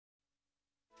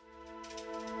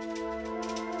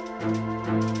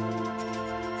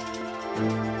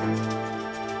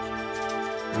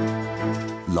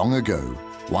Long ago,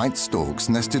 white storks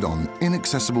nested on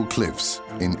inaccessible cliffs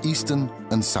in eastern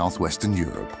and southwestern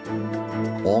Europe,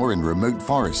 or in remote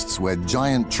forests where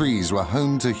giant trees were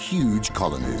home to huge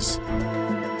colonies.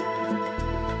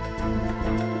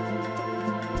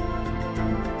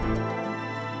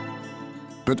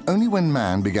 But only when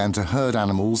man began to herd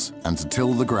animals and to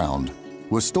till the ground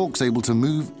were storks able to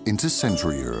move into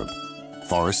Central Europe.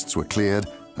 Forests were cleared,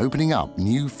 opening up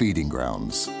new feeding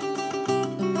grounds.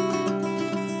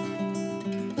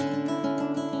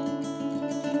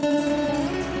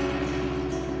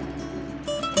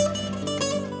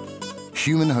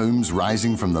 Human homes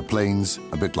rising from the plains,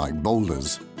 a bit like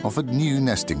boulders, offered new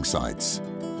nesting sites.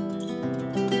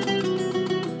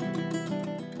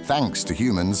 Thanks to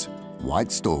humans,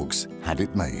 white storks had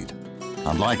it made.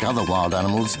 Unlike other wild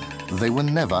animals, they were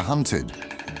never hunted.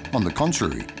 On the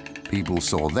contrary, people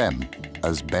saw them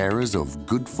as bearers of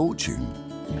good fortune.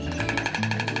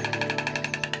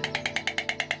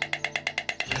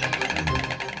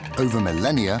 Over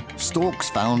millennia, storks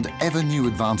found ever new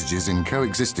advantages in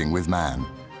coexisting with man.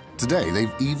 Today,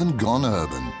 they've even gone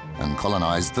urban and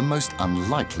colonized the most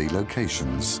unlikely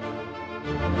locations.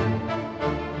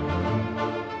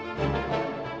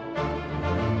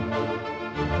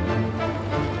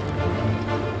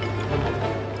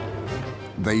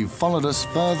 They've followed us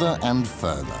further and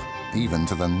further, even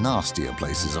to the nastier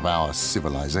places of our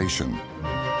civilization.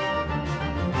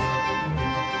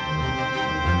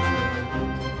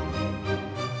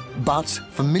 But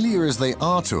familiar as they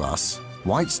are to us,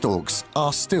 white storks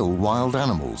are still wild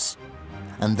animals.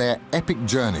 And their epic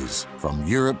journeys from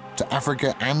Europe to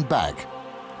Africa and back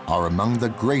are among the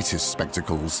greatest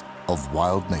spectacles of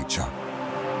wild nature.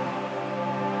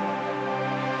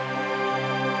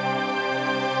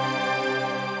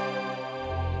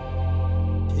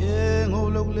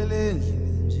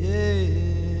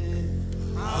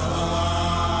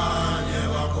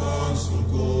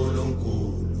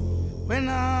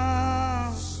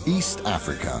 East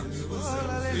Africa.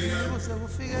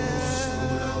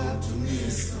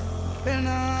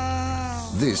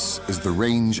 This is the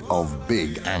range of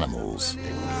big animals.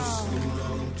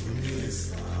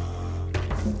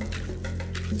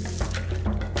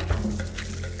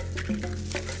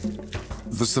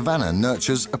 The savanna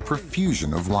nurtures a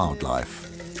profusion of wildlife.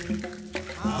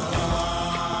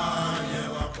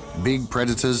 Big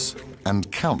predators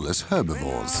and countless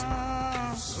herbivores.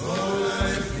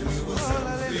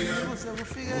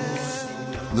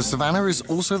 The savanna is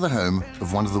also the home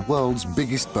of one of the world's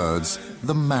biggest birds,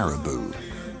 the marabou,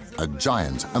 a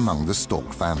giant among the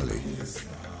stork family.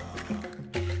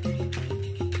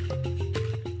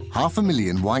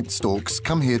 500,000 white storks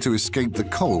come here to escape the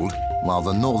cold while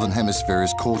the northern hemisphere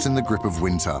is caught in the grip of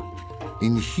winter.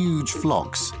 In huge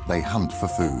flocks, they hunt for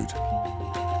food.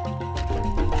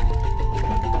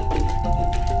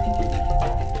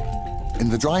 In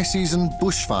the dry season,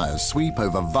 bushfires sweep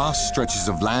over vast stretches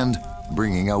of land,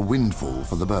 bringing a windfall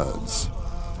for the birds.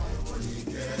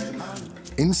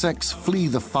 Insects flee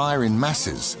the fire in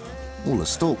masses. All a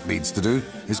stork needs to do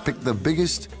is pick the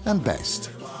biggest and best.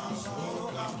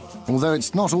 Although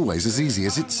it's not always as easy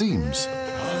as it seems.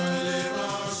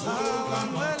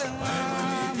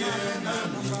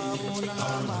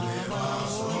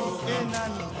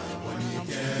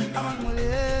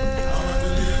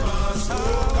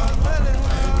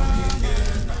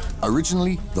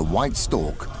 Originally, the white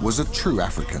stork was a true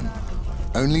African.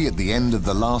 Only at the end of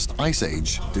the last ice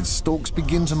age did storks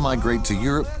begin to migrate to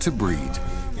Europe to breed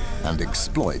and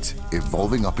exploit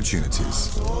evolving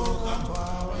opportunities.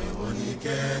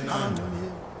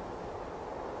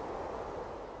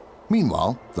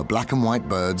 Meanwhile, the black and white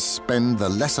birds spend the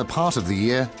lesser part of the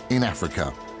year in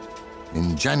Africa.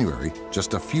 In January,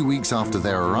 just a few weeks after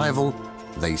their arrival,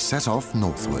 they set off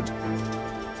northward.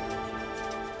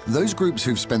 Those groups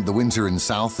who've spent the winter in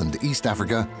South and East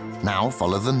Africa now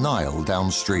follow the Nile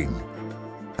downstream.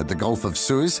 At the Gulf of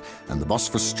Suez and the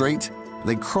Bosphorus Strait,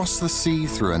 they cross the sea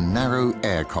through a narrow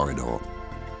air corridor.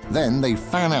 Then they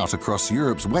fan out across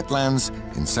Europe's wetlands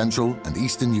in Central and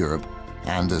Eastern Europe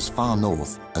and as far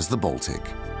north as the Baltic.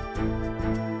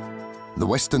 The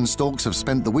western storks have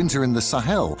spent the winter in the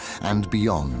Sahel and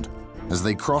beyond. As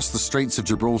they cross the Straits of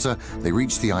Gibraltar, they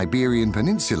reach the Iberian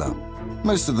Peninsula.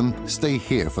 Most of them stay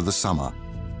here for the summer.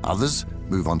 Others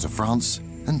move on to France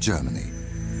and Germany.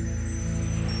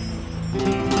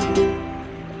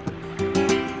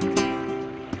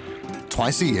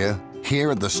 Twice a year, here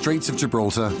at the Straits of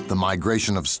Gibraltar, the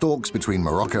migration of storks between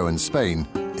Morocco and Spain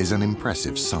is an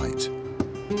impressive sight.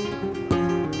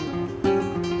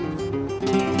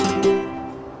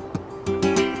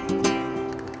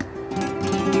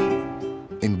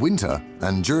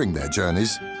 And during their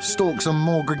journeys, storks are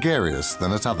more gregarious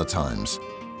than at other times.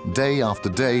 Day after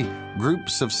day,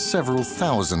 groups of several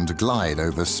thousand glide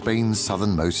over Spain's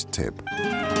southernmost tip.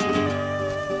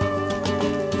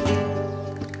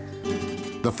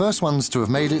 The first ones to have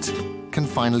made it can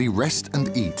finally rest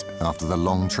and eat after the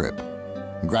long trip.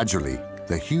 Gradually,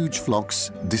 the huge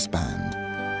flocks disband.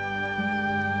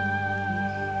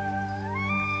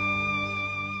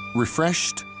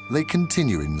 Refreshed, they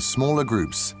continue in smaller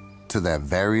groups to their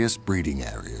various breeding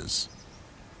areas.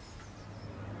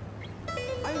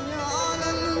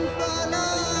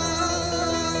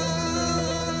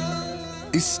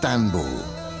 Istanbul.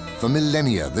 For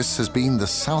millennia, this has been the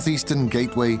southeastern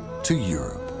gateway to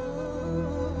Europe.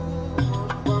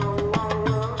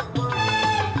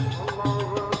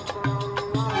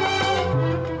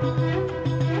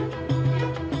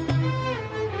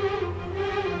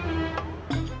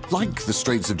 Like the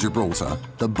Straits of Gibraltar,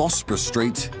 the Bosporus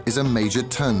Strait is a major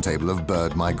turntable of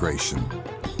bird migration.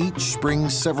 Each spring,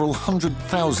 several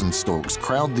 100,000 storks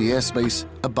crowd the airspace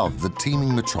above the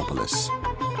teeming metropolis.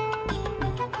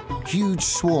 Huge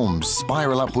swarms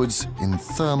spiral upwards in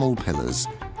thermal pillars,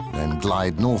 then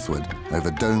glide northward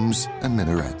over domes and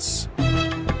minarets.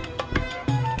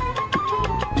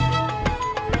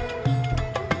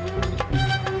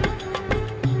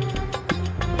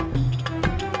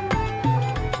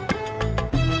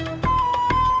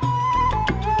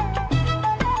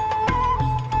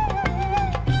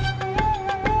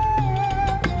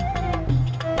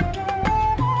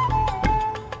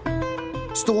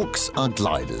 Storks are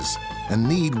gliders and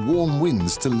need warm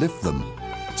winds to lift them.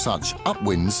 Such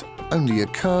upwinds only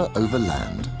occur over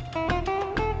land.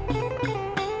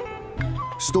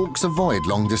 Storks avoid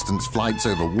long-distance flights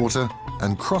over water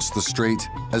and cross the strait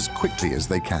as quickly as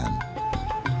they can.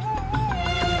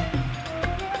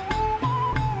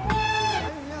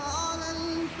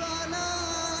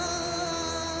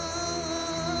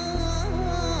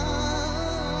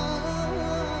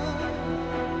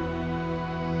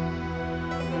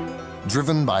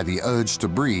 Driven by the urge to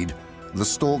breed, the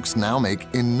storks now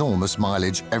make enormous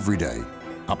mileage every day,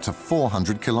 up to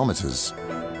 400 kilometers.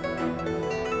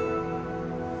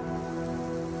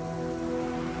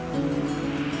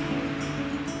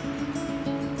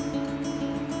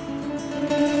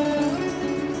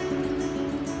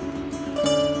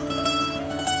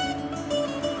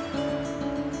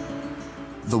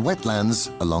 The wetlands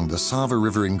along the Sava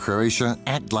River in Croatia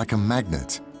act like a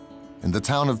magnet. In the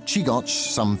town of Chigoch,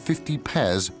 some 50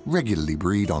 pairs regularly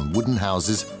breed on wooden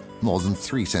houses more than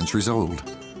 3 centuries old.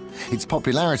 Its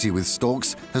popularity with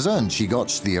storks has earned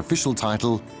Chigoch the official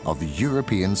title of the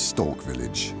European Stork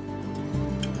Village.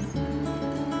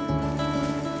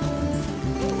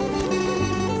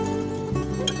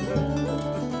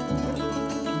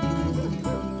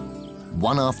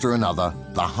 One after another,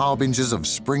 the harbingers of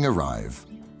spring arrive.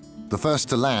 The first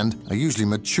to land are usually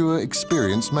mature,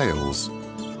 experienced males.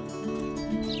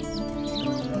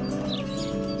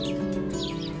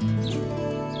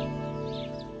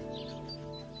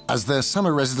 As their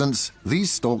summer residence,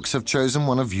 these storks have chosen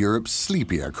one of Europe's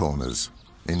sleepier corners.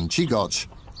 In Chigoch,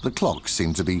 the clocks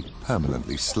seem to be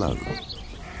permanently slow.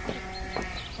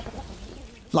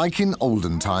 Like in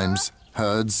olden times,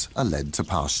 herds are led to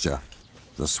pasture.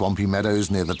 The swampy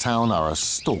meadows near the town are a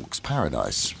stork's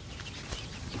paradise.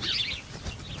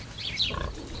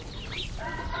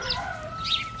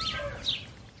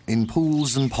 In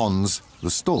pools and ponds,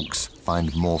 the storks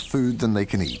find more food than they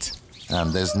can eat.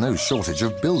 And there's no shortage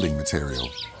of building material.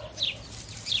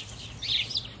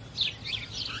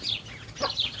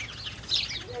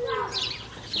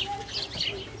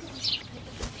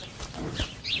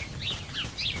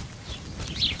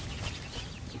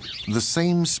 The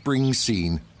same spring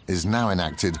scene is now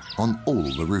enacted on all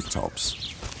the rooftops.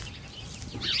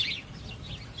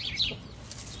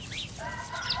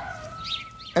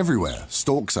 Everywhere,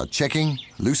 storks are checking,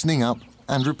 loosening up,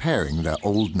 and repairing their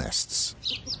old nests.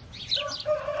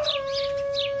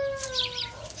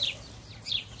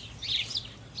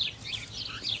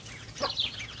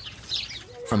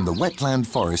 From the wetland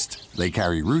forest, they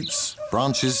carry roots,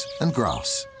 branches, and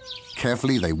grass.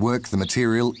 Carefully, they work the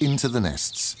material into the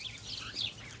nests.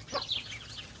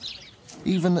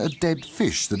 Even a dead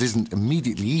fish that isn't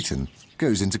immediately eaten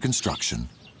goes into construction.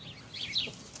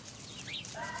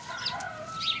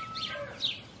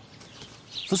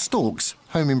 For storks,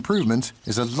 home improvement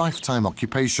is a lifetime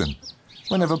occupation.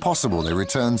 Whenever possible, they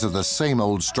return to the same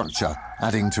old structure,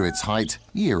 adding to its height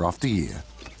year after year.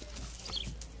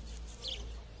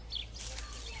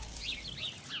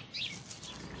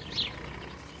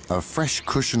 A fresh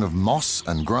cushion of moss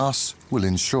and grass will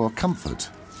ensure comfort.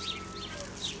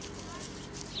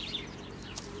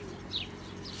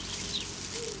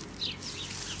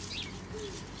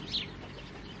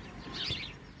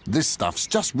 This stuff's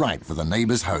just right for the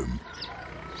neighbour's home.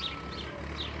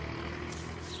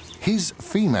 His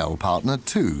female partner,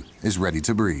 too, is ready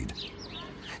to breed.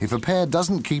 If a pair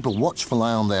doesn't keep a watchful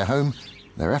eye on their home,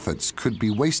 their efforts could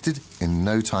be wasted in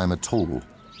no time at all.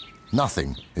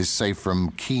 Nothing is safe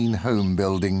from keen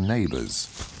home-building neighbours.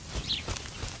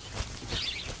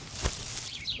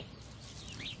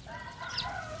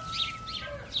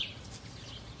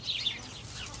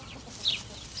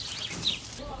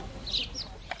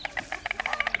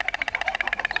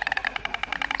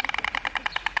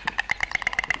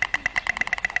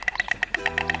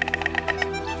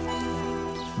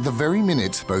 The very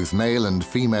minute both male and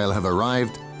female have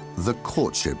arrived, the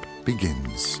courtship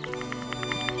begins.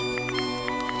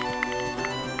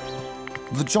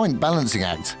 The joint balancing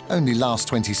act only lasts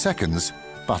 20 seconds,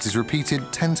 but is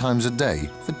repeated 10 times a day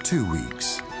for 2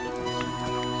 weeks.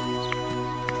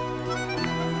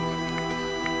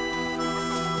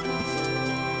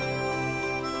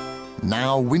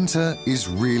 Now winter is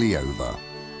really over.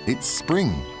 It's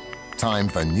spring, time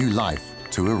for new life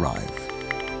to arrive.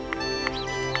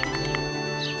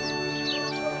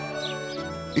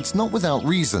 It's not without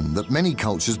reason that many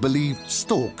cultures believe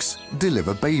storks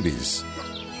deliver babies.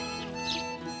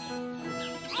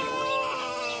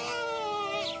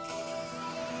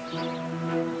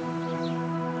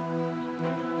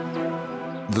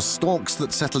 The storks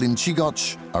that settle in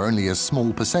Chigotch are only a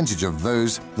small percentage of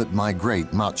those that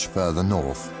migrate much further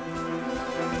north.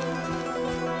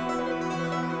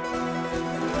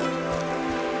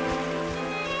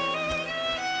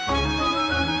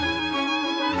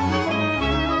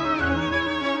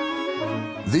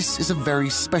 This is a very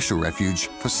special refuge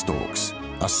for storks,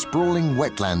 a sprawling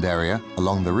wetland area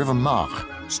along the River Mach,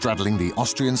 straddling the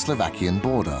Austrian-Slovakian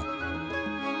border.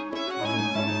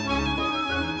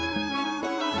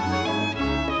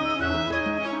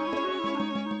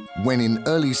 When in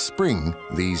early spring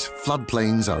these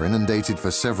floodplains are inundated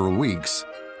for several weeks,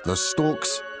 the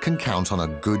storks can count on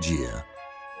a good year.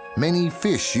 Many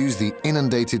fish use the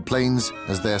inundated plains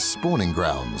as their spawning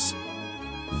grounds.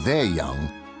 Their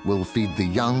young will feed the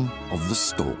young of the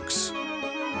storks.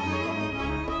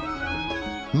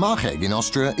 Machegg in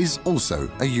Austria is also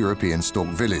a European stork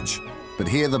village, but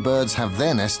here the birds have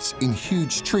their nests in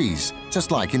huge trees, just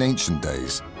like in ancient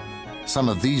days. Some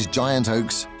of these giant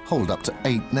oaks hold up to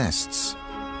 8 nests.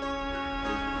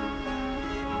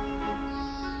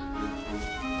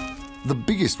 The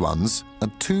biggest ones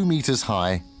are 2 meters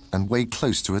high and weigh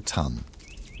close to a ton.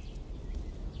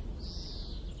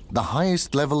 The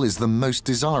highest level is the most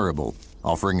desirable,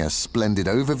 offering a splendid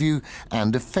overview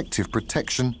and effective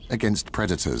protection against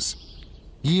predators.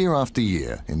 Year after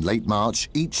year, in late March,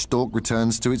 each stork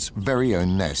returns to its very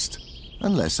own nest,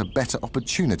 unless a better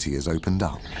opportunity is opened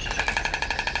up.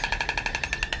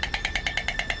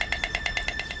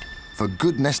 For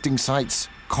good nesting sites,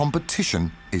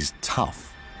 competition is tough.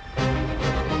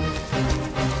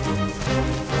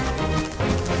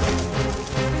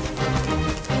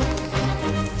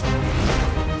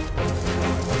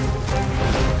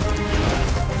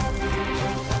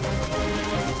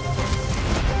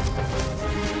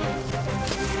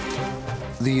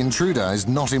 The intruder is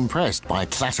not impressed by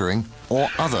clattering or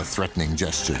other threatening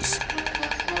gestures.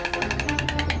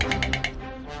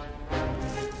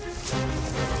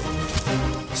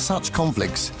 Such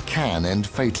conflicts can end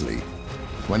fatally.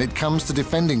 When it comes to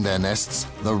defending their nests,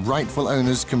 the rightful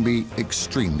owners can be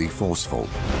extremely forceful.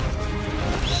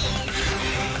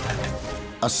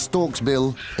 A stork's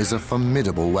bill is a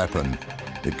formidable weapon.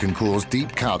 It can cause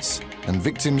deep cuts, and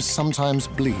victims sometimes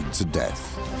bleed to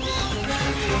death.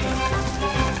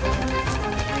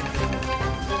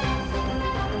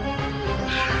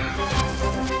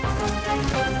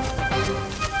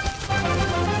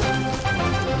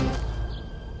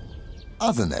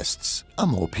 Other nests are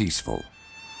more peaceful.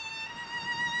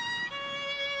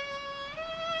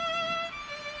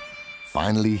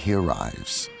 Finally, he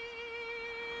arrives.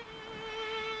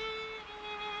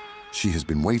 She has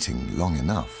been waiting long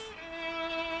enough.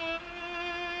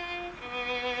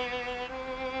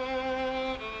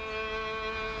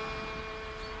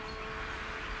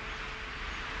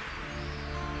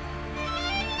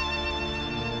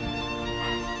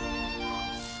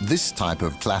 This type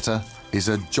of clatter is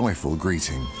a joyful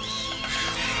greeting.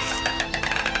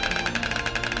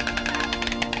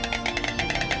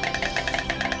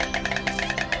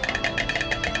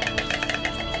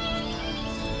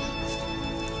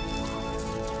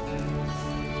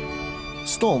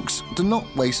 Storks do not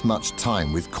waste much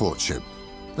time with courtship.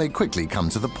 They quickly come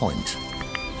to the point.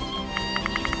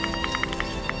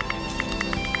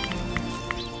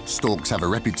 Storks have a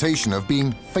reputation of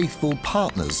being faithful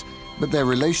partners, But their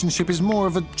relationship is more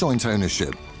of a joint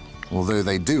ownership. Although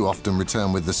they do often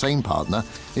return with the same partner,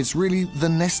 it's really the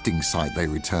nesting site they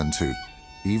return to,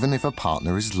 even if a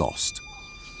partner is lost.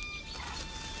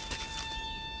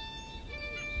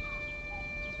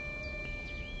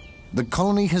 The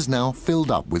colony has now filled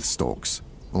up with storks.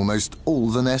 Almost all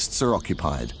the nests are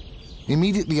occupied.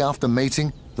 Immediately after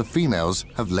mating, the females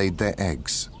have laid their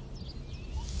eggs.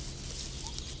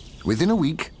 Within a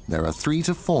week, there are 3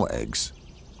 to 4 eggs.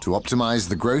 To optimize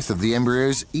the growth of the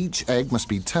embryos, each egg must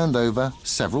be turned over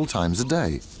several times a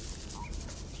day.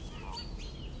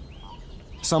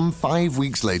 Some 5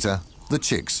 weeks later, the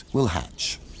chicks will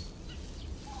hatch.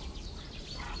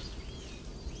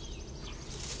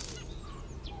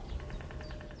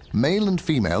 Male and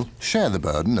female share the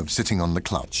burden of sitting on the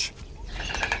clutch.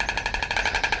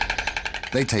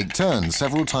 They take turns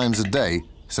several times a day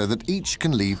so that each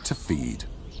can leave to feed.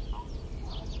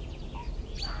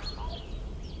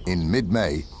 In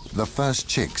mid-May, the first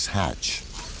chicks hatch.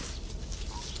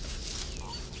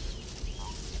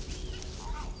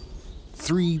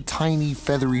 3 tiny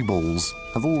feathery balls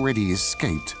have already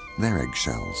escaped their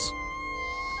eggshells.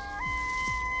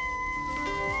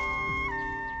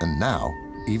 And now,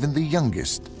 even the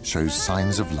youngest shows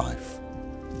signs of life.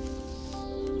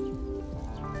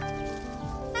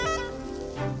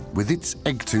 With its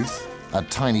egg tooth, a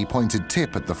tiny pointed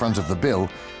tip at the front of the bill,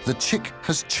 the chick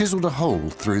has chiseled a hole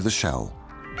through the shell.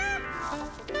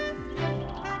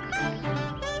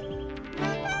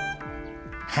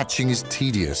 Hatching is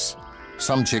tedious.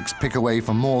 Some chicks pick away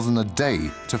for more than a day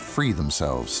to free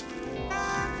themselves.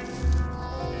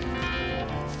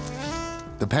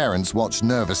 The parents watch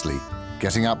nervously,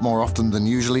 getting up more often than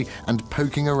usually and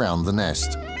poking around the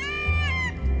nest.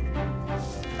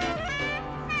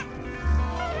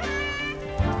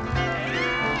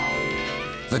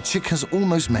 The chick has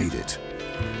almost made it.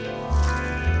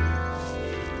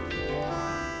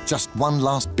 Just one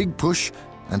last big push,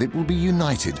 and it will be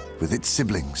united with its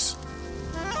siblings.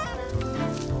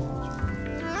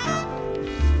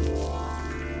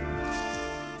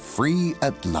 Free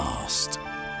at last.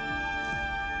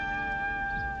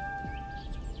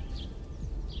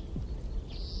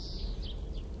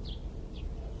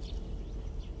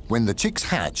 When the chicks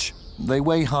hatch, they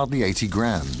weigh hardly 80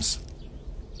 grams.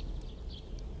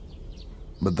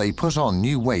 But they put on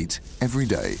new weight every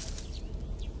day.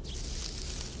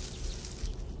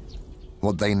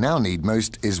 What they now need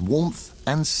most is warmth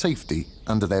and safety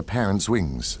under their parents'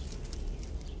 wings.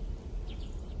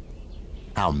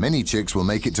 How many chicks will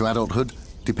make it to adulthood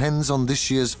depends on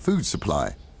this year's food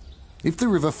supply. If the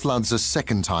river floods a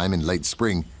second time in late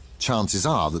spring, chances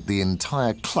are that the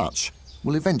entire clutch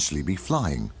will eventually be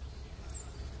flying.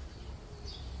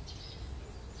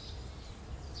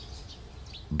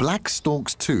 Black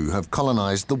storks too have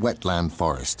colonized the wetland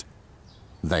forest.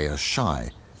 They are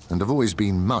shy and have always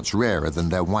been much rarer than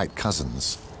their white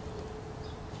cousins.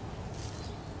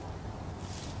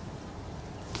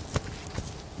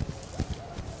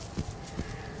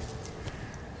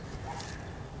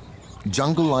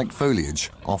 Jungle-like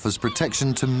foliage offers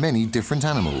protection to many different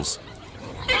animals.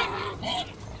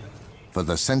 For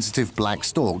the sensitive black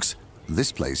storks,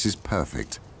 this place is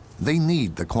perfect. They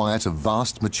need the quiet of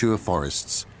vast, mature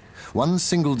forests. One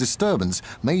single disturbance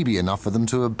may be enough for them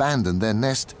to abandon their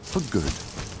nest for good.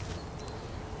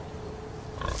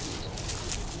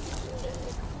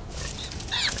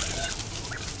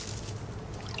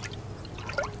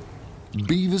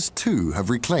 Beavers too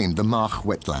have reclaimed the Mach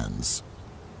wetlands.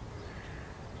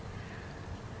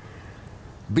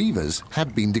 Beavers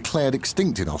had been declared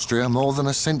extinct in Austria more than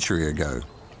a century ago.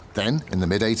 Then, in the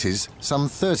mid-80s, some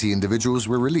 30 individuals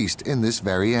were released in this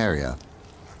very area.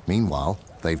 Meanwhile,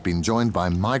 they've been joined by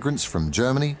migrants from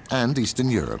Germany and Eastern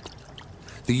Europe.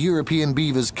 The European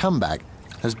beaver's comeback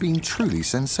has been truly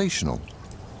sensational.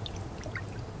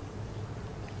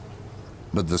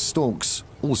 But the storks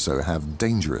also have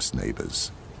dangerous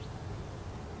neighbors.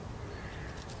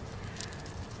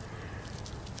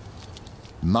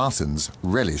 Martens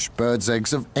relish birds'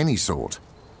 eggs of any sort,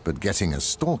 but getting a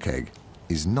stork egg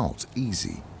is not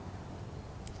easy.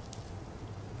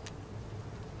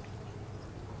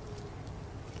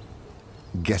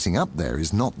 Getting up there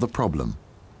is not the problem.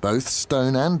 Both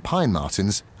stone and pine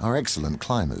martens are excellent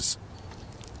climbers.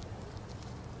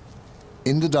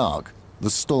 In the dark, the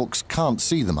storks can't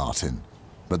see the marten,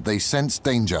 but they sense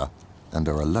danger and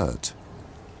are alert.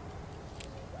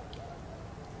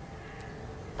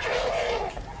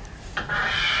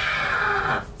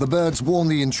 The birds warn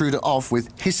the intruder off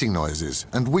with hissing noises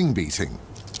and wing beating.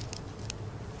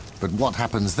 But what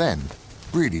happens then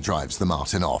really drives the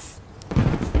marten off.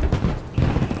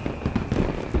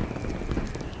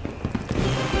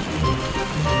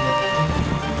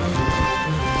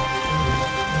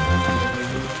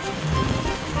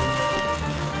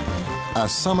 A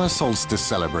summer solstice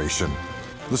celebration.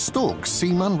 The storks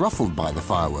seem unruffled by the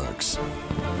fireworks.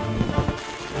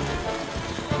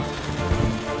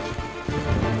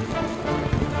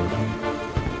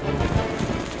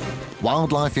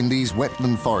 Wildlife in these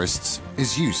wetland forests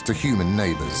is used to human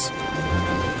neighbours.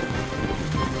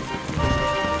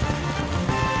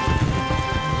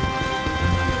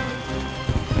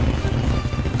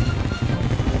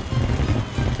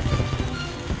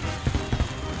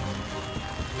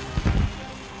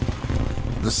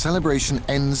 The celebration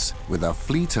ends with a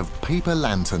fleet of paper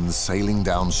lanterns sailing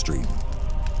downstream,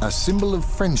 a symbol of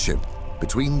friendship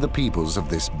between the peoples of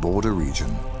this border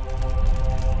region.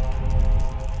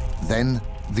 Then,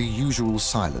 the usual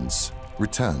silence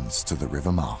returns to the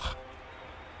River March.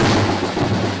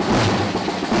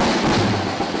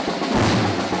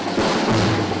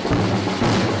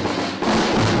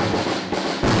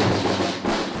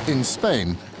 In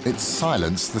Spain, it's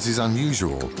silence that is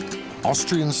unusual.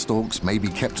 Austrian storks may be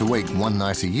kept awake one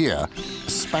night a year.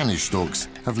 Spanish storks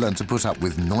have learned to put up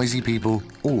with noisy people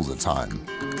all the time.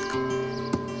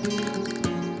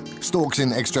 Storks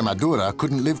in Extremadura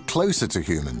couldn't live closer to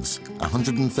humans.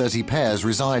 130 pairs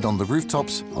reside on the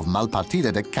rooftops of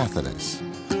Malpartida de Cáceres.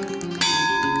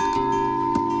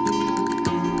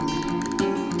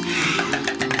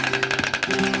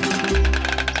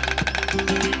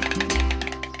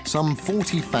 Some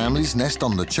 40 families nest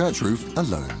on the church roof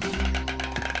alone.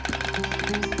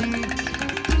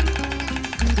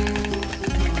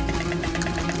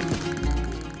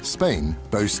 Spain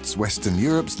boasts Western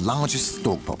Europe's largest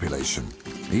stork population,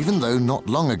 even though not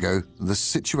long ago the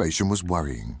situation was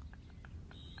worrying.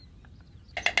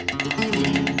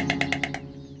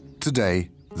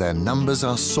 Today, their numbers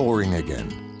are soaring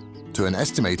again, to an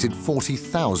estimated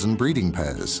 40,000 breeding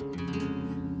pairs.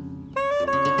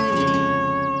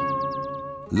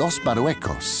 Los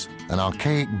Baruecos, an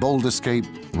archaic boulderscape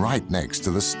right next to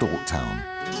the stork town.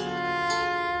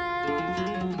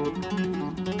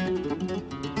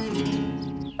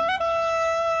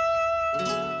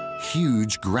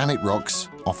 Huge granite rocks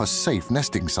offer safe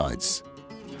nesting sites.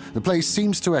 The place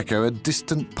seems to echo a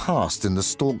distant past in the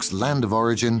stork's land of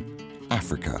origin,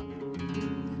 Africa.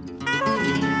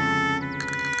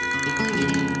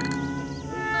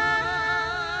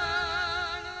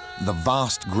 The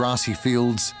vast grassy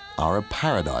fields are a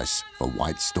paradise for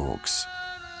white storks.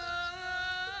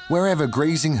 Wherever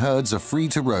grazing herds are free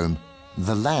to roam,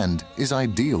 the land is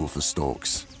ideal for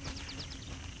storks.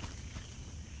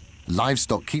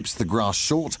 Livestock keeps the grass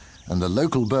short, and the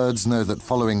local birds know that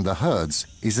following the herds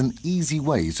is an easy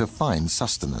way to find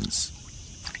sustenance.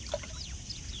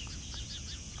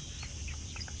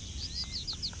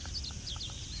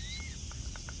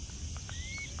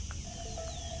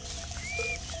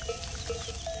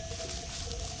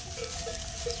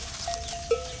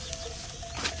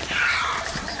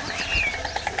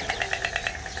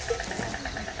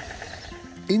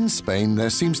 In Spain, there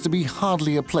seems to be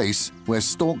hardly a place where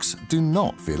storks do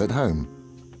not feel at home.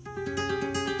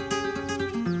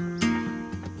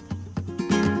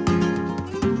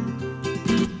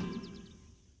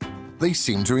 They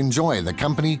seem to enjoy the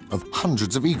company of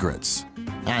hundreds of egrets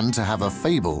and to have a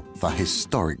fable for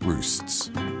historic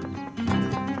roosts.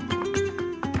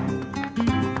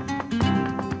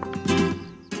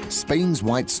 Spain's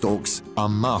white storks are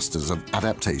masters of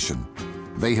adaptation.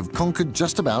 They have conquered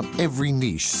just about every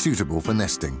niche suitable for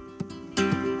nesting.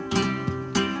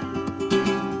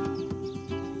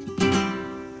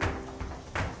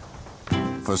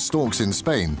 For storks in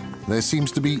Spain, there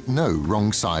seems to be no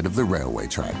wrong side of the railway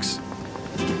tracks.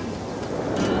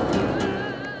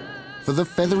 For the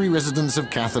feathery residents of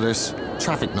Cáceres,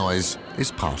 traffic noise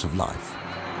is part of life.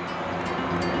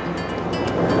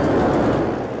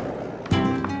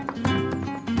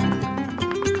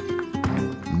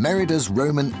 Merida's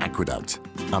Roman aqueduct,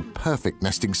 a perfect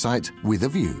nesting site with a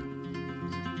view.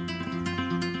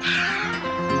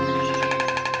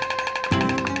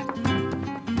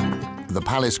 The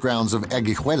palace grounds of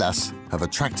Erguijuelas have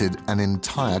attracted an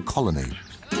entire colony.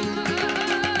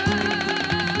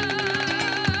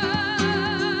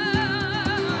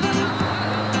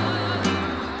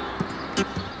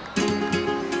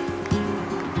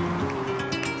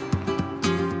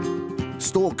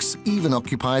 Storks even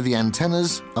occupy the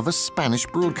antennas of a Spanish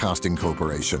broadcasting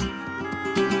corporation.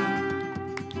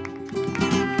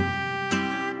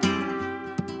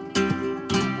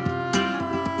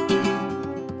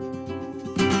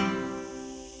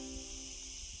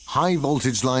 High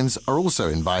voltage lines are also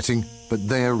inviting, but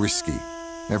they are risky.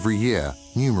 Every year,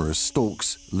 numerous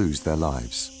storks lose their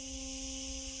lives.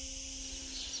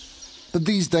 But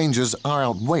these dangers are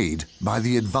outweighed by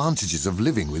the advantages of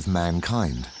living with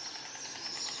mankind.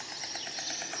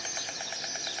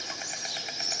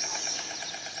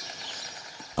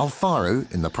 Alfaro,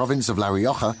 in the province of La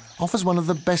Rioja, offers one of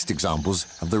the best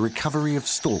examples of the recovery of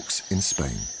storks in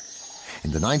Spain.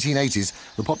 In the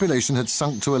 1980s, the population had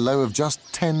sunk to a low of just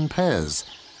 10 pairs.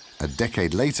 A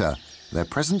decade later, their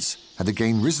presence had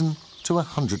again risen to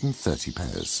 130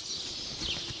 pairs.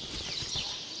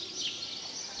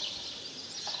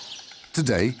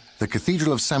 Today, the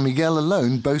Cathedral of San Miguel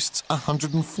alone boasts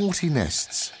 140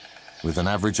 nests. With an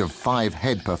average of 5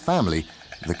 head per family,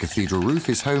 the cathedral roof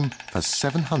is home for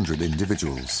 700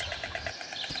 individuals.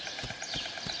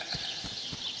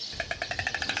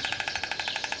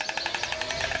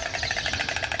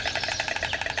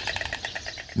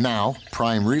 Now,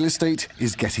 prime real estate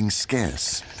is getting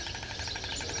scarce.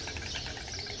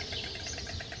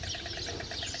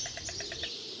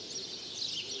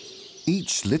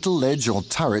 Each little ledge or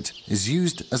turret is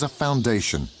used as a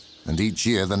foundation, and each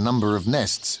year the number of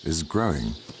nests is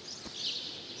growing.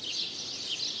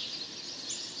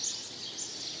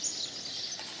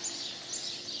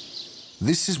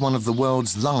 This is one of the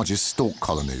world's largest stork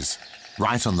colonies,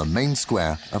 right on the main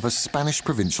square of a Spanish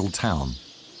provincial town.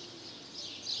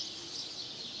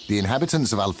 The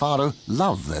inhabitants of Alfaro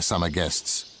love their summer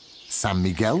guests. San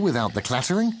Miguel without the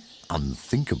clattering?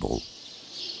 Unthinkable.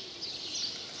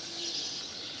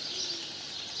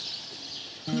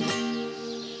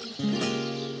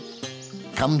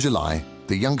 Come July,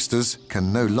 the youngsters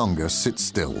can no longer sit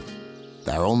still.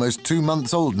 They're almost 2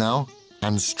 months old now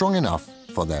and strong enough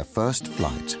for their first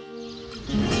flight.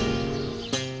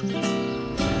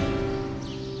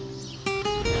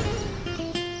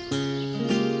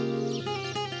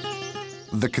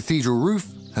 The cathedral roof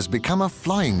has become a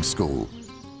flying school.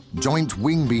 Joint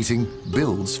wing beating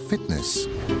builds fitness.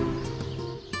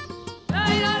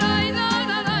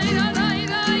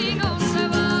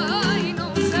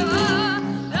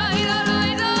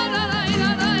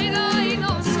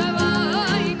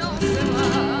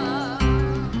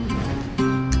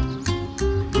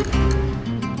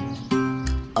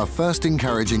 A first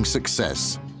encouraging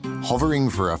success,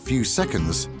 hovering for a few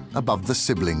seconds above the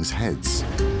siblings' heads.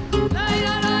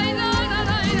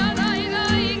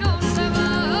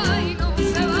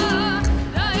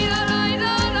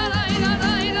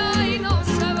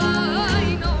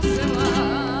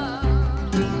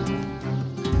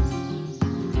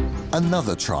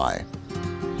 Another try.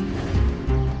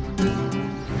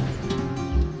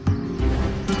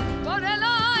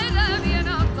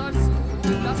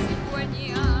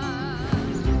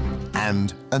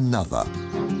 And another.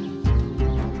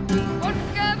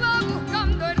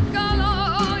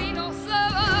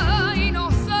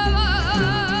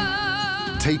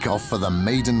 Take off for the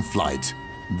maiden flight,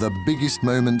 the biggest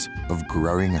moment of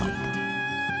growing up.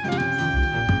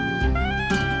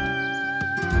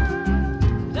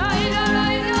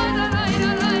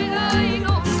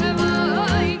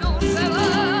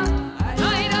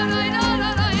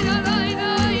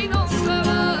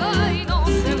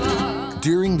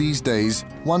 During these days,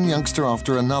 one youngster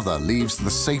after another leaves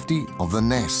the safety of the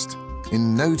nest.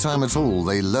 In no time at all,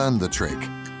 they learn the trick.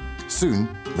 Soon,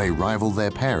 they rival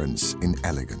their parents in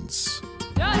elegance.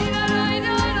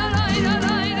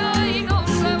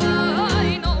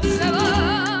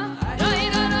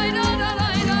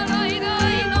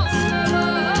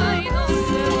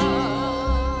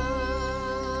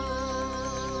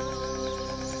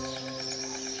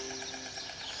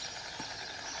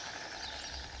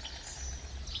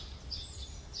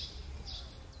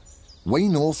 Way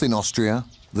north in Austria,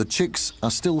 the chicks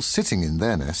are still sitting in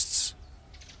their nests.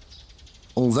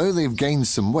 Although they've gained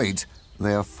some weight,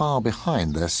 they are far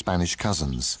behind their Spanish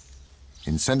cousins.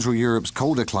 In Central Europe's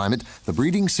colder climate, the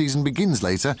breeding season begins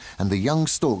later, and the young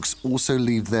storks also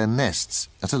leave their nests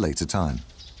at a later time.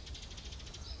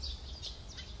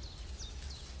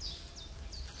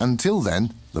 Until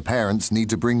then, the parents need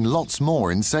to bring lots more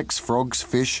insects, frogs,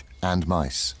 fish, and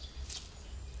mice.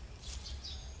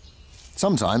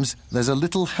 Sometimes there's a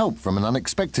little help from an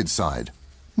unexpected side.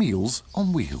 Meals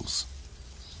on wheels.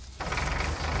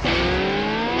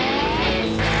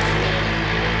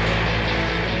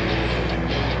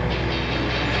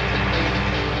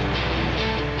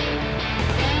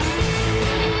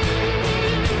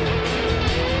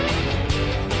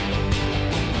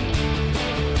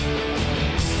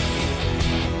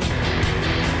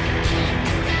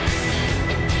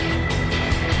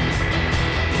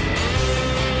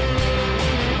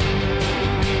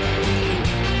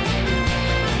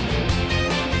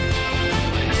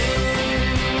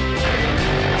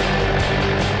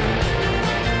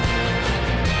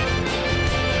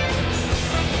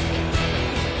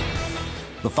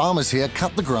 The farmers here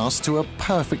cut the grass to a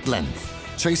perfect length,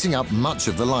 chasing up much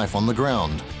of the life on the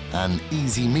ground, an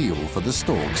easy meal for the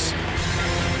storks.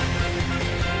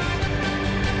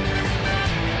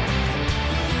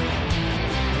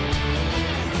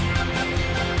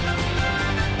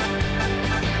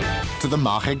 To the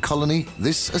markhead colony,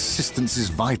 this assistance is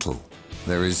vital.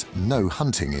 There is no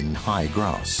hunting in high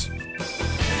grass.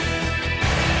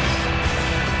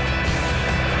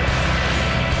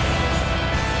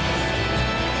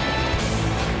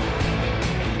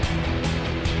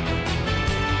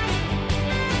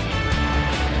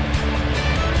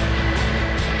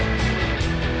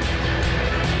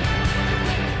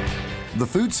 The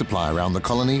food supply around the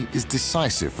colony is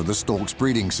decisive for the stork's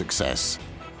breeding success.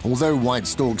 Although white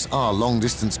storks are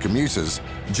long-distance commuters,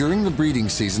 during the breeding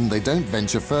season they don't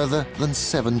venture further than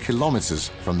 7 kilometers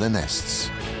from their nests.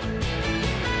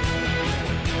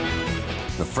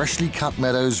 The freshly cut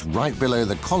meadows right below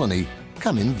the colony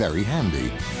come in very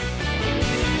handy.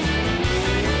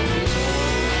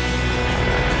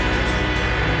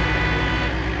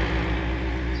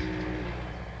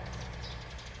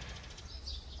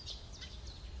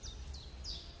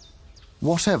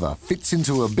 Whatever fits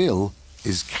into a bill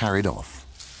is carried off.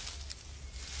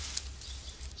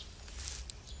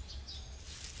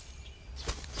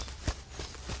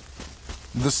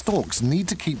 The storks need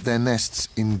to keep their nests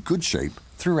in good shape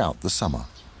throughout the summer.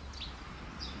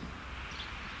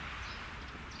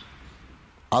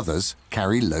 Others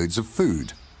carry loads of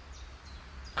food.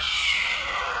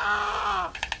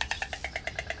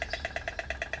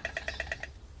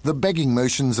 The begging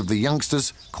motions of the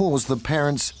youngsters cause the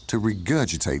parents to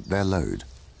regurgitate their load.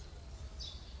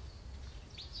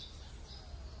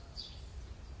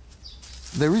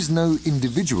 There is no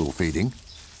individual feeding.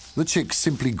 The chicks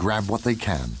simply grab what they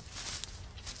can.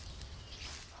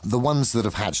 The ones that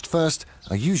have hatched first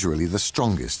are usually the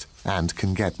strongest and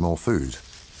can get more food.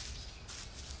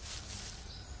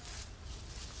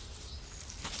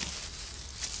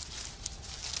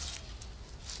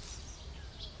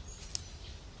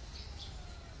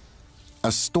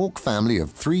 A stork family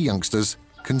of 3 youngsters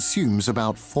consumes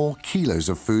about 4 kilos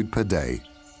of food per day,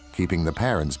 keeping the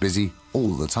parents busy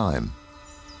all the time.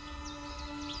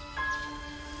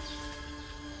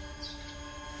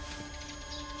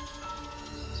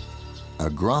 A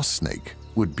grass snake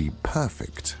would be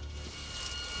perfect.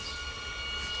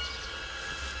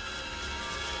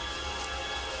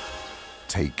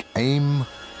 Take aim.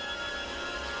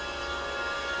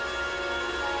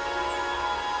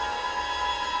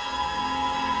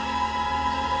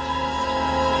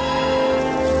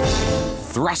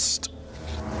 Thrust.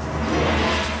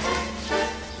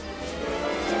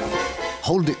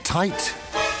 Hold it tight.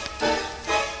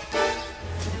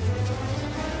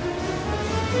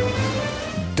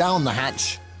 Down the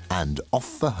hatch and off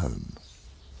for home.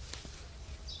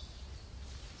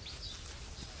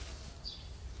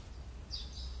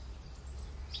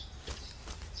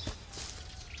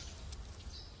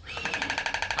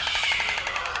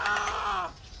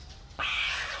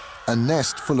 A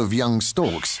nest full of young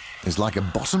storks is like a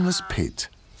bottomless pit.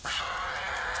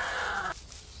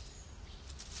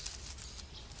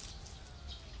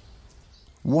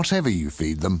 Whatever you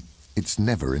feed them, it's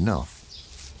never enough.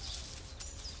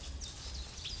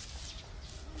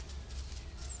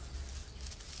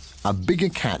 A bigger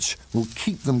catch will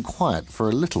keep them quiet for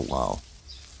a little while.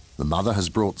 The mother has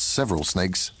brought several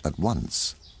snakes at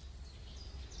once.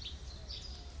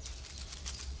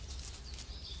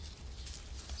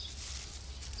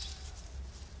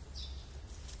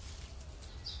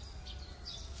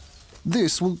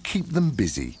 This will keep them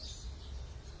busy.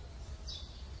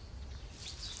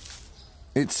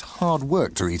 It's hard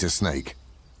work to eat a snake.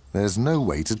 There's no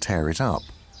way to tear it up.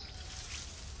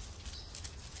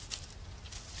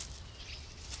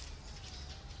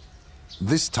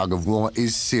 This tug of war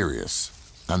is serious,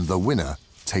 and the winner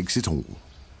takes it all.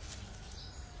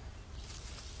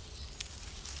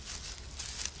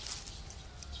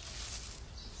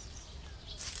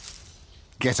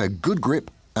 Get a good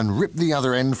grip and rip the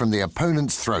other end from the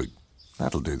opponent's throat.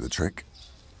 That'll do the trick.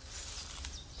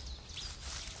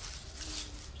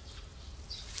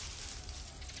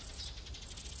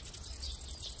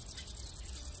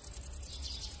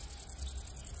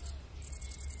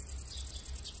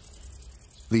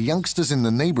 The youngsters in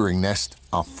the neighboring nest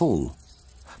are full,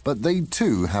 but they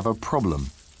too have a problem: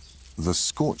 the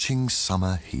scorching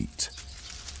summer heat.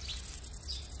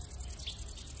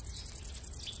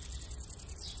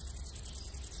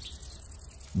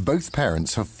 Both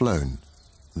parents have flown.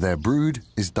 Their brood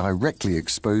is directly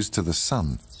exposed to the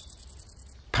sun.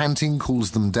 Panting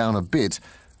cools them down a bit,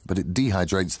 but it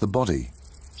dehydrates the body.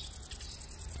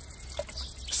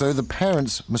 So the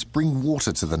parents must bring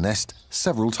water to the nest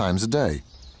several times a day.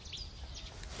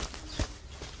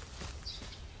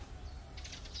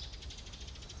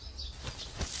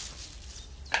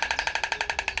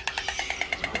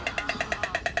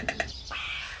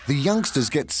 The youngsters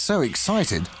get so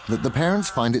excited that the parents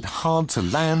find it hard to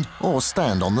land or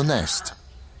stand on the nest.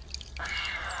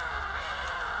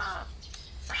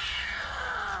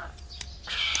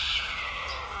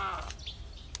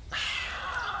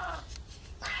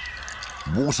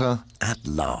 Water at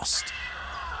last.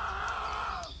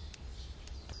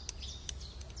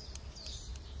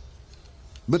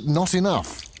 But not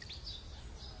enough.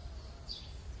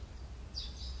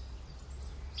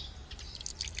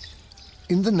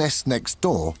 In the nest next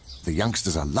door, the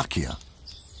youngsters are luckier.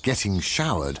 Getting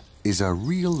showered is a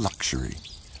real luxury.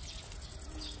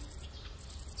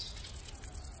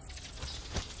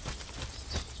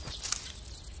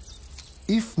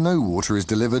 If no water is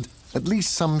delivered, at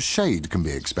least some shade can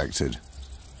be expected.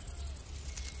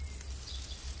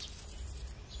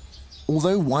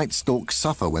 Although white storks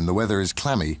suffer when the weather is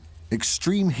clammy,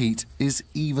 extreme heat is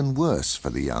even worse for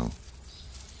the young.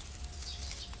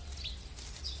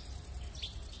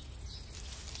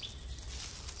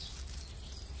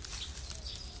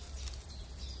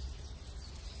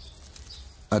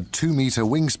 A 2-meter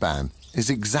wingspan is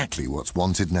exactly what's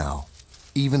wanted now,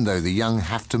 even though the young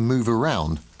have to move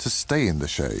around to stay in the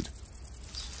shade.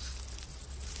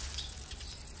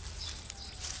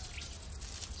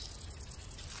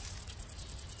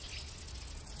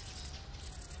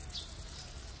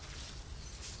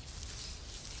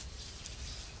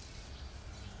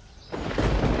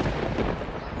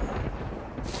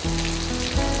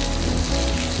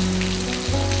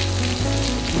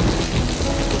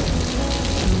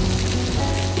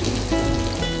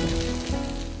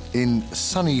 In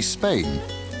sunny Spain,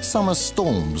 summer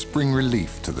storms bring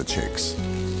relief to the chicks.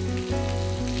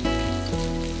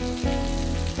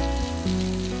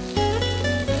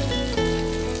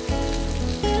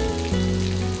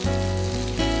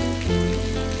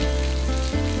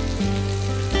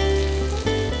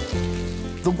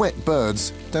 The wet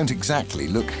birds don't exactly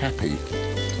look happy,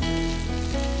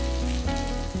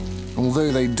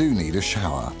 although they do need a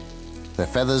shower. Their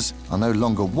feathers are no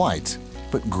longer white,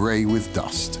 but grey with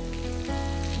dust.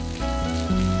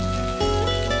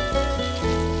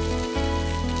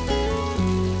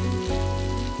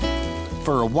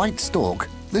 For a white stork,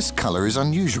 this colour is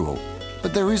unusual,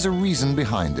 but there is a reason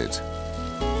behind it.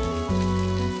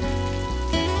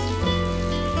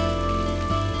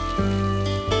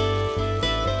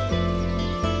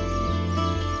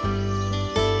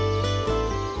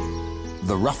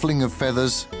 The ruffling of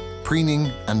feathers,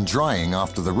 preening and drying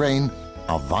after the rain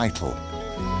are vital.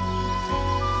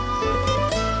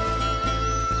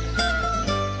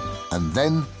 And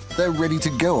then they're ready to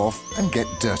go off and get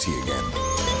dirty again.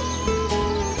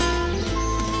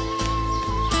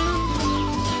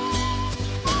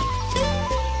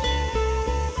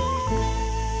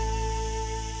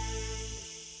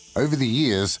 Over the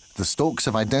years, the storks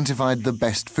have identified the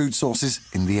best food sources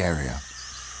in the area.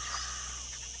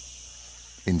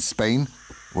 In Spain,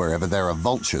 wherever there are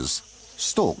vultures,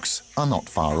 storks are not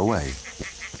far away.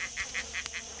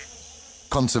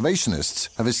 Conservationists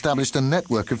have established a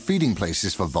network of feeding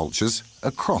places for vultures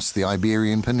across the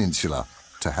Iberian Peninsula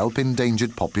to help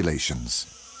endangered populations.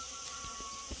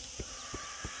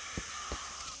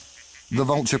 The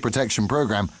Vulture Protection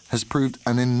Programme has proved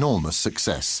an enormous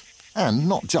success, and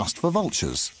not just for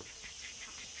vultures.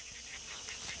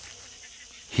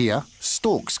 Here,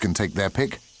 storks can take their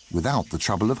pick without the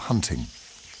trouble of hunting.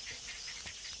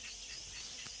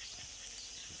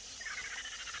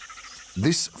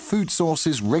 This food source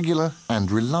is regular and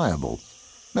reliable.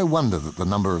 No wonder that the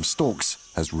number of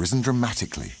storks has risen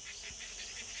dramatically.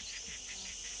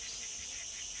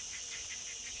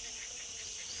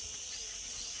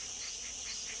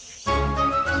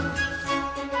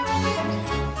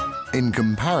 In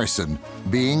comparison,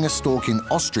 being a stork in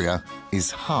Austria is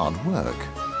hard work.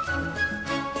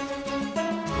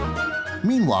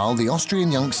 Meanwhile, the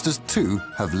Austrian youngsters too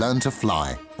have learned to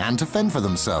fly and to fend for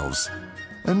themselves.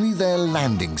 Only their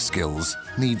landing skills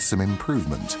need some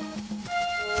improvement.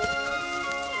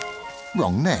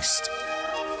 Wrong nest.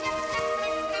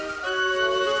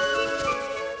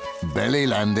 Belly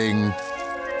landing.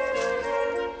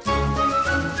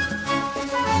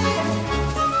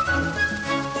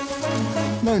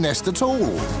 No nest at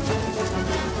all.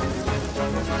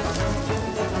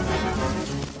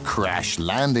 Crash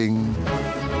landing.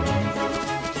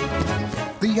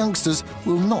 The youngsters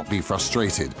will not be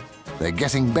frustrated. They're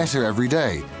getting better every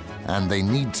day, and they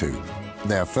need to.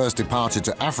 Their first departure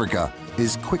to Africa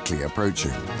is quickly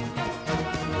approaching.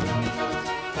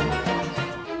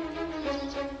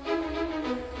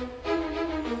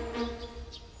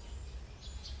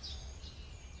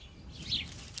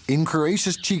 In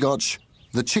Croatia's Chigoch,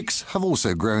 the chicks have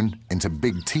also grown into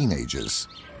big teenagers.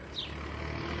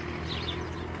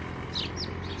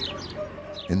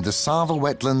 In the Sava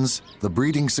wetlands, the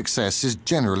breeding success is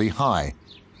generally high,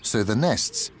 so the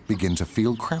nests begin to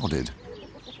feel crowded.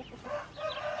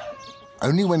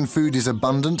 Only when food is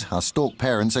abundant are stork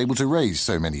parents able to raise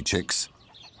so many chicks.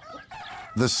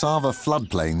 The Sava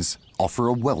floodplains offer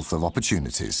a wealth of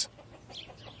opportunities.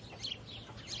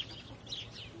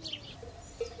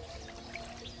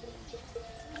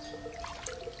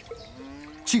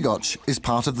 Chigoch is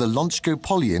part of the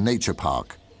Lonchko-Polje Nature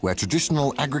Park, where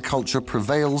traditional agriculture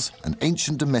prevails and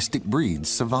ancient domestic breeds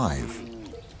survive.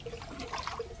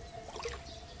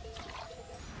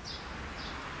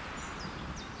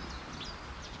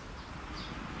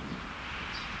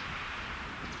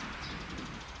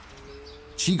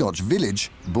 Chigoch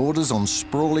village borders on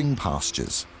sprawling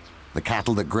pastures. The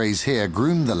cattle that graze here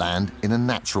groom the land in a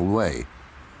natural way.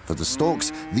 For the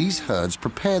storks, these herds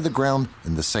prepare the ground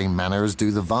in the same manner as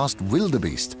do the vast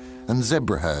wildebeest and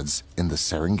zebra herds in the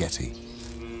Serengeti.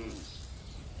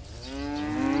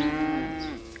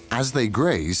 As they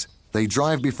graze, they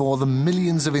drive before them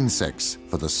millions of insects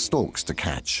for the storks to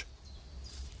catch.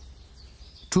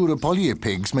 Turopolje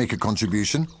pigs make a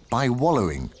contribution by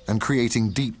wallowing and creating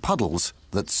deep puddles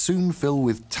that soon fill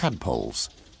with tadpoles,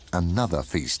 another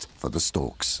feast for the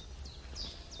storks.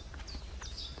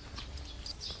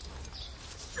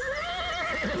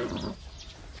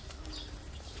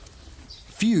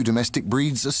 Few domestic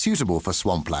breeds are suitable for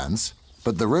swamplands,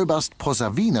 but the robust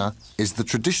Posavina is the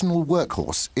traditional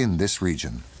workhorse in this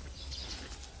region.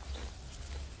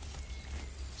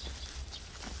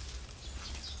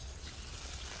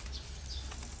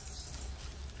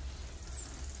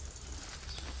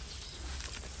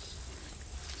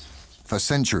 For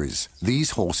centuries,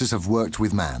 these horses have worked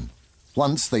with man.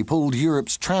 Once they pulled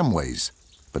Europe's tramways,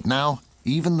 but now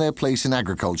even their place in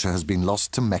agriculture has been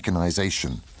lost to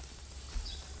mechanization.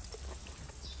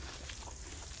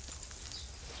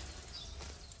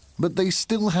 But they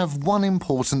still have one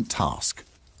important task: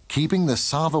 keeping the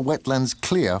Sava wetlands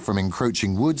clear from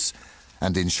encroaching woods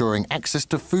and ensuring access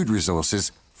to food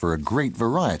resources for a great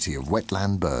variety of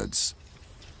wetland birds.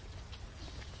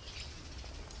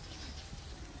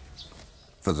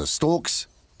 For the storks,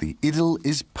 the idyll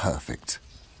is perfect.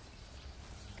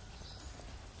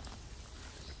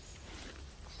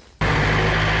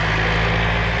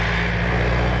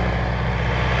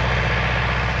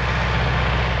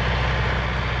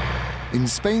 In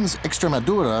Spain's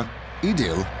Extremadura,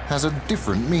 idyll has a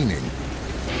different meaning.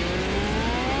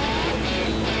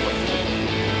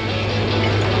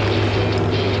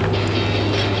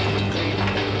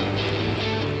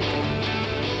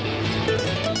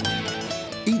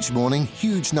 Each morning,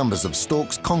 huge numbers of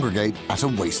storks congregate at a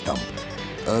waste dump.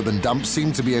 Urban dumps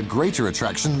seem to be a greater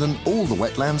attraction than all the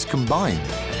wetlands combined.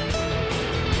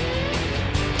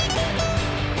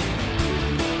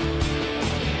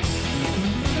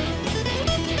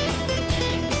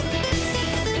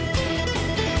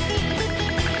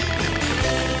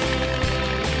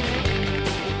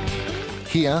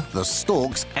 Here, the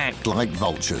storks act like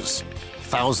vultures.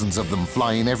 Thousands of them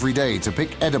fly in every day to pick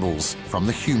edibles from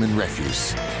the human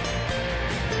refuse.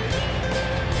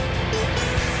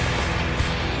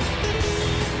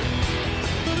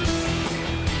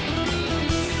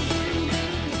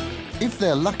 If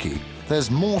they're lucky,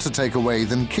 there's more to take away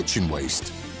than kitchen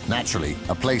waste. Naturally,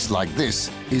 a place like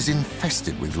this is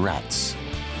infested with rats.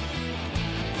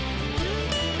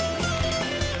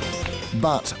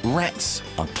 But rats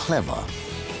are clever.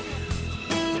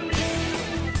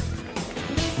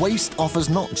 Waste offers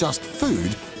not just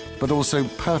food, but also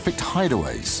perfect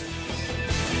hideaways.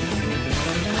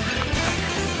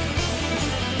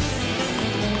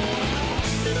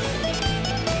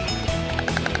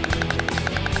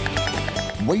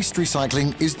 Waste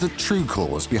recycling is the true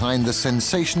cause behind the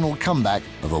sensational comeback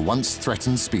of a once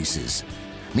threatened species.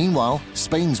 Meanwhile,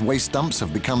 Spain's waste dumps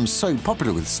have become so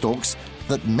popular with storks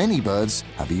that many birds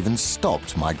have even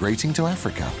stopped migrating to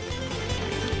Africa.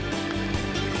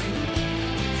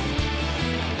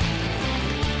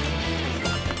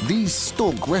 These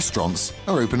stork restaurants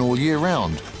are open all year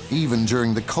round, even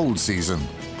during the cold season.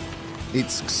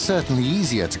 It's certainly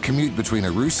easier to commute between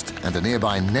a roost and a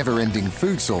nearby never-ending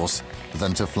food source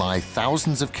than to fly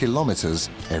thousands of kilometers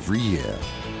every year.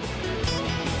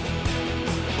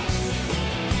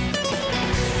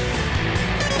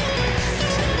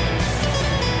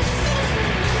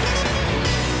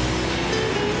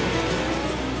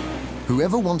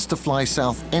 Whoever wants to fly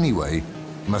south anyway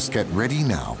must get ready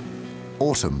now.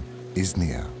 Autumn is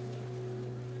near.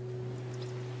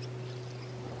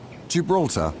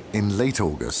 Gibraltar in late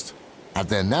August. At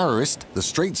their narrowest, the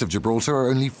Straits of Gibraltar are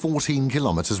only 14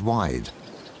 kilometers wide.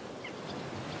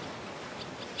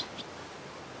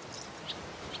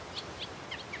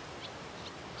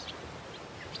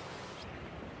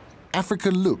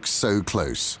 Africa looks so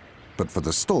close, but for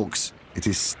the storks, it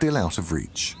is still out of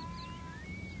reach.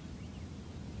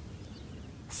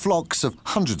 Flocks of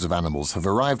hundreds of animals have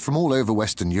arrived from all over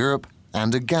Western Europe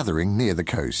and are gathering near the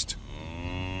coast.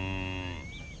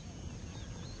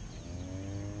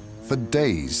 For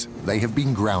days, they have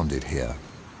been grounded here.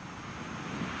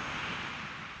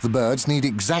 The birds need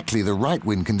exactly the right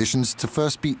wind conditions to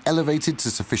first be elevated to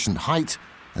sufficient height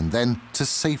and then to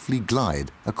safely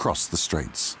glide across the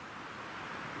straits.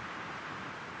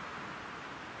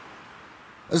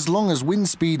 As long as wind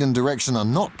speed and direction are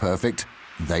not perfect,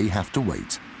 they have to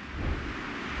wait.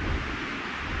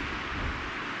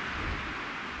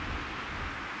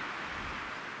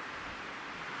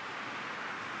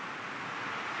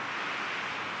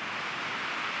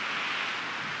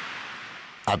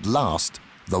 At last,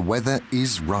 the weather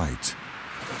is right.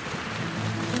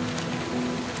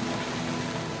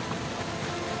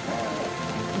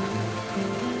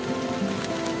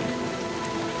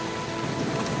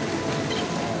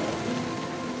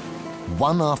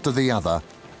 One after the other,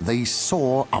 they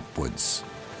soar upwards.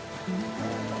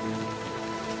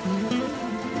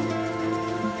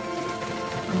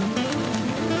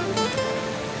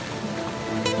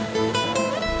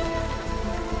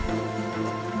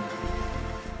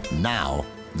 Now,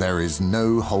 there is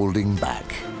no holding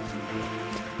back.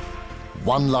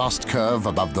 One last curve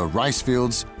above the rice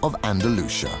fields of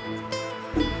Andalusia.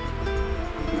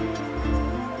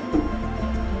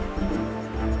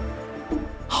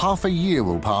 Half a year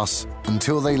will pass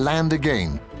until they land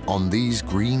again on these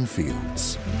green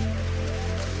fields.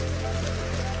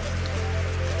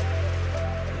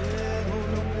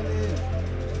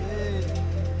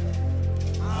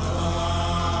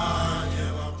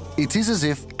 It is as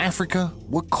if Africa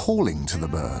were calling to the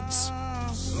birds.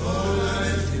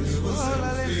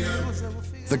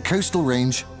 The coastal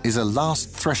range is a last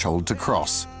threshold to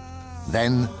cross.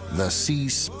 Then the sea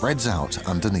spreads out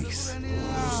underneath.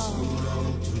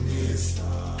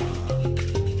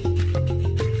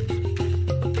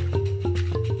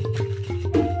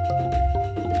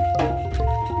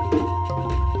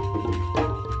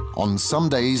 On some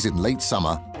days in late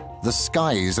summer, the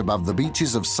skies above the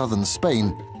beaches of southern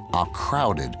Spain are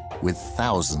crowded with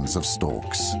thousands of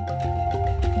storks.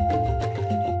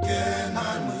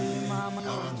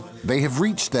 They have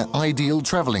reached their ideal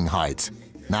traveling height.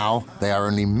 Now they are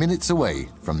only minutes away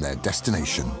from their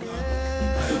destination.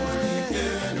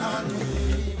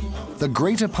 The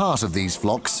greater part of these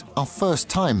flocks are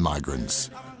first-time migrants.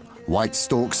 White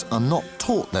storks are not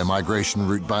taught their migration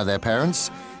route by their parents.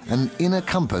 An inner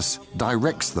compass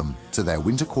directs them to their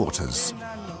winter quarters.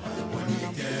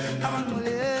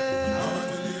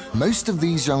 Most of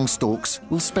these young storks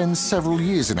will spend several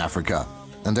years in Africa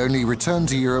and only return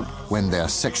to Europe when they are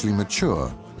sexually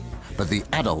mature. But the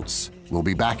adults will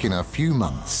be back in a few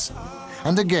months.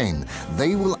 And again,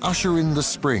 they will usher in the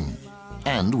spring,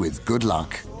 and with good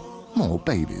luck, more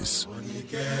babies.